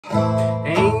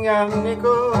Ain't got a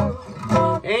nickel,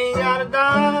 ain't got a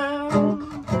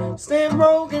dime. Stay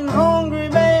broken, hungry,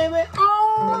 baby,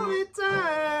 all the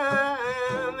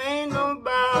time. Ain't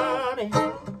nobody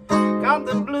got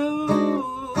the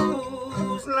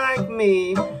blues like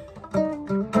me.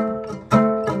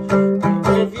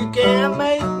 If you can't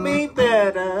make me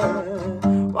better,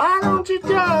 why don't you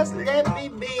just let me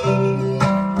be?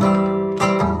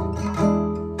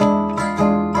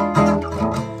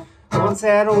 Once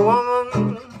had a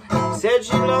woman, said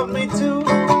she loved me too.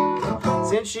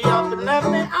 Since she up and left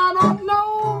me, I don't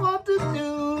know what to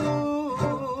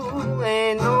do.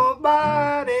 Ain't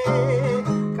nobody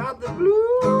got the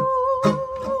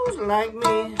blues like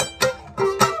me.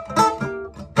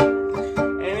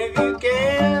 And if you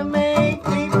can't make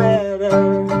me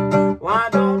better, why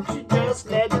don't you just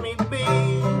let me be?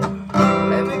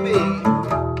 Let me be.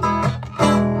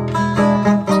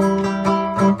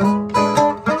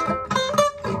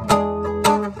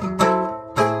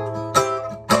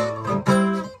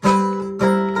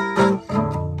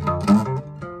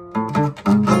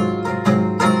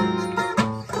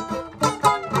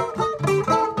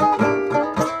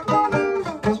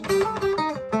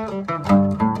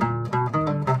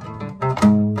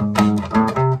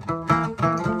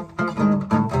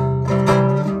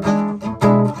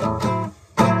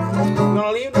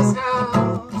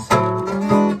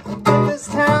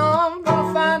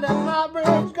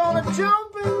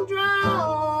 Jump and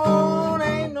drown.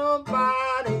 Ain't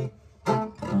nobody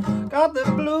got the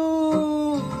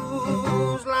blues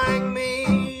like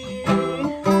me.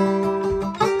 And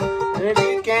if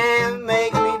you can't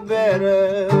make me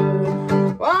better,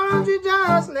 why don't you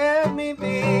just let me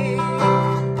be?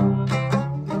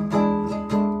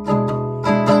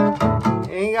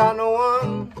 Ain't got no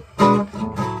one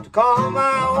to call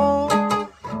my own.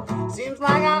 Seems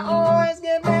like I always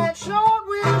get that short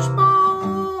wishbone.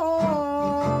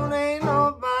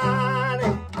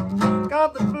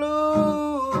 Got the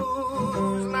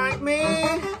blues like me.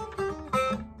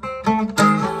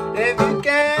 If you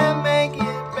can't make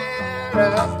it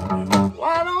better,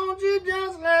 why don't you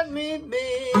just let me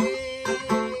be?